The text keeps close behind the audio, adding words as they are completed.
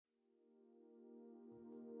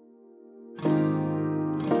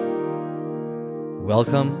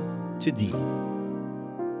Welcome to Deep,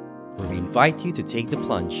 where we invite you to take the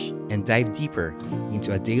plunge and dive deeper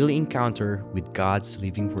into a daily encounter with God's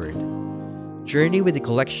living Word. Journey with a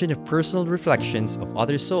collection of personal reflections of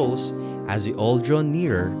other souls as we all draw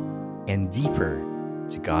nearer and deeper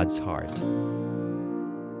to God's heart.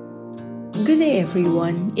 Good day,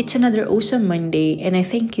 everyone. It's another awesome Monday, and I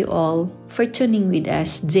thank you all for tuning with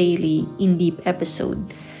us daily in Deep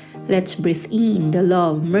episode. Let's breathe in the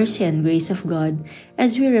love, mercy, and grace of God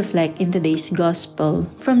as we reflect in today's Gospel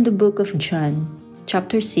from the book of John,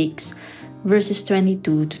 chapter 6, verses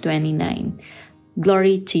 22 to 29.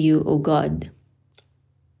 Glory to you, O God.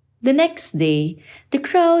 The next day, the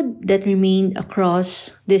crowd that remained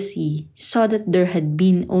across the sea saw that there had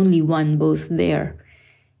been only one boat there,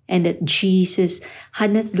 and that Jesus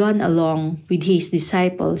had not gone along with his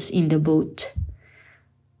disciples in the boat.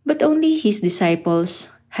 But only his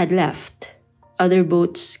disciples had left. Other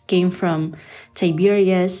boats came from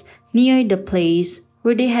Tiberias near the place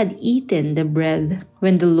where they had eaten the bread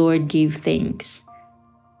when the Lord gave thanks.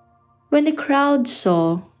 When the crowd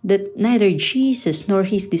saw that neither Jesus nor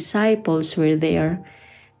his disciples were there,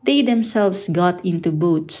 they themselves got into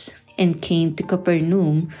boats and came to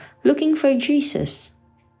Capernaum looking for Jesus.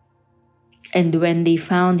 And when they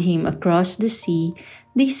found him across the sea,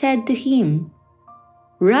 they said to him,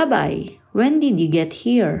 "Rabbi, when did you get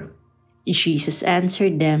here?" Jesus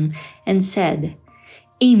answered them and said,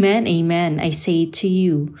 "Amen, amen, I say to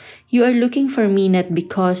you, you are looking for me not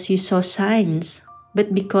because you saw signs,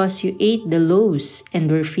 but because you ate the loaves and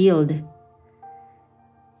were filled.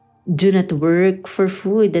 Do not work for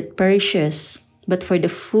food that perishes, but for the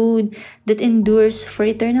food that endures for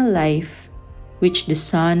eternal life, which the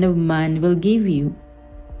Son of Man will give you.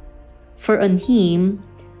 For on him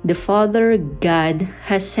the Father God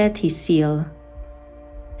has set his seal."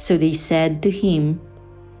 So they said to him,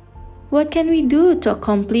 "What can we do to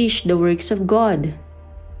accomplish the works of God?"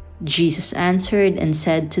 Jesus answered and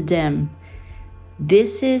said to them,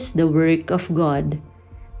 "This is the work of God,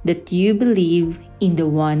 that you believe in the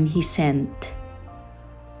one he sent."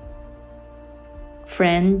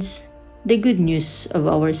 Friends, the good news of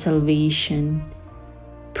our salvation.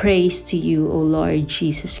 Praise to you, O Lord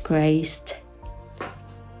Jesus Christ.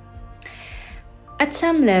 At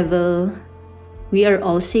some level, we are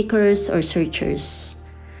all seekers or searchers.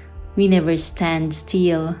 We never stand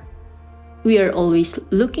still. We are always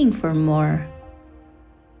looking for more.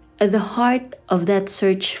 At the heart of that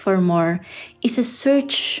search for more is a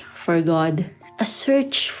search for God, a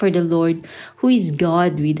search for the Lord who is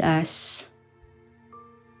God with us.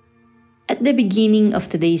 At the beginning of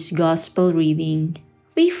today's Gospel reading,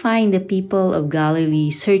 we find the people of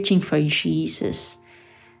Galilee searching for Jesus.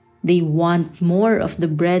 They want more of the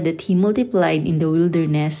bread that he multiplied in the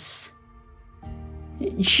wilderness.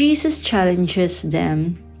 Jesus challenges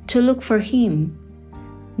them to look for him,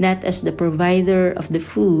 not as the provider of the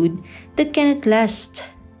food that cannot last,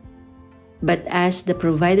 but as the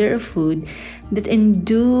provider of food that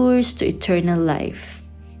endures to eternal life.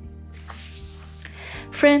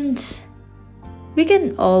 Friends, we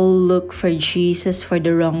can all look for Jesus for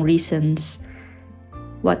the wrong reasons.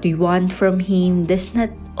 What we want from him does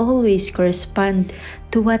not always correspond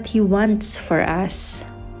to what he wants for us.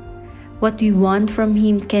 What we want from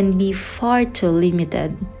him can be far too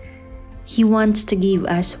limited. He wants to give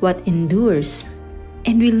us what endures,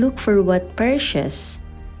 and we look for what perishes.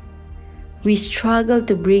 We struggle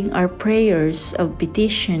to bring our prayers of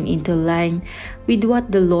petition into line with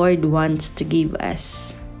what the Lord wants to give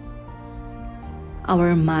us.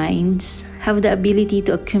 Our minds have the ability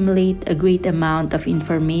to accumulate a great amount of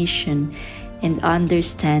information and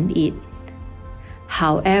understand it.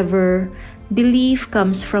 However, belief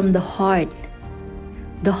comes from the heart.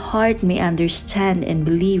 The heart may understand and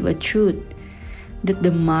believe a truth that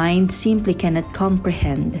the mind simply cannot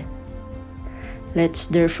comprehend. Let's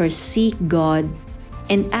therefore seek God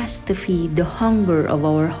and ask to feed the hunger of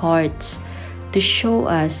our hearts, to show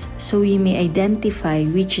us so we may identify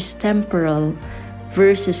which is temporal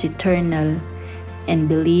versus eternal, and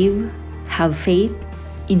believe, have faith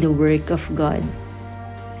in the work of God.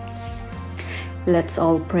 Let's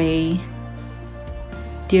all pray.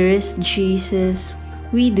 Dearest Jesus,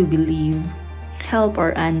 we do believe. Help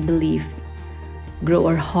our unbelief. Grow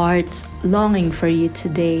our hearts longing for you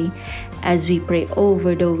today as we pray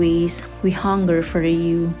over the ways we hunger for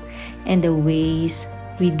you and the ways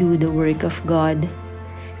we do the work of God.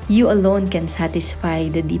 You alone can satisfy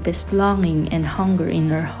the deepest longing and hunger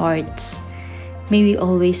in our hearts. May we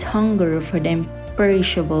always hunger for the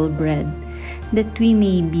imperishable bread, that we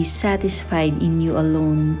may be satisfied in you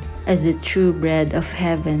alone as the true bread of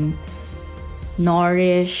heaven.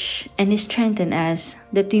 nourish, and strengthen us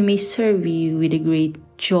that we may serve you with a great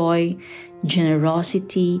joy,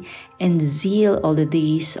 generosity, and zeal all the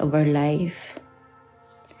days of our life.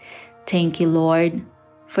 Thank you, Lord,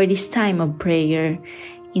 for this time of prayer.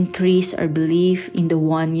 Increase our belief in the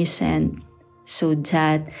one you sent so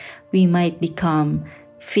that we might become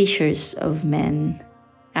fishers of men.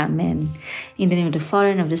 Amen. In the name of the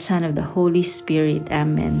Father, and of the Son, and of the Holy Spirit.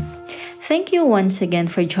 Amen. Thank you once again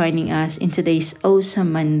for joining us in today's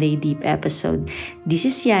Awesome Monday Deep episode. This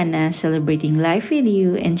is Yana, celebrating life with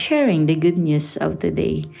you and sharing the good news of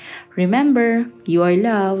today. Remember, you are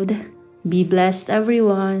loved. Be blessed,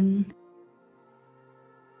 everyone.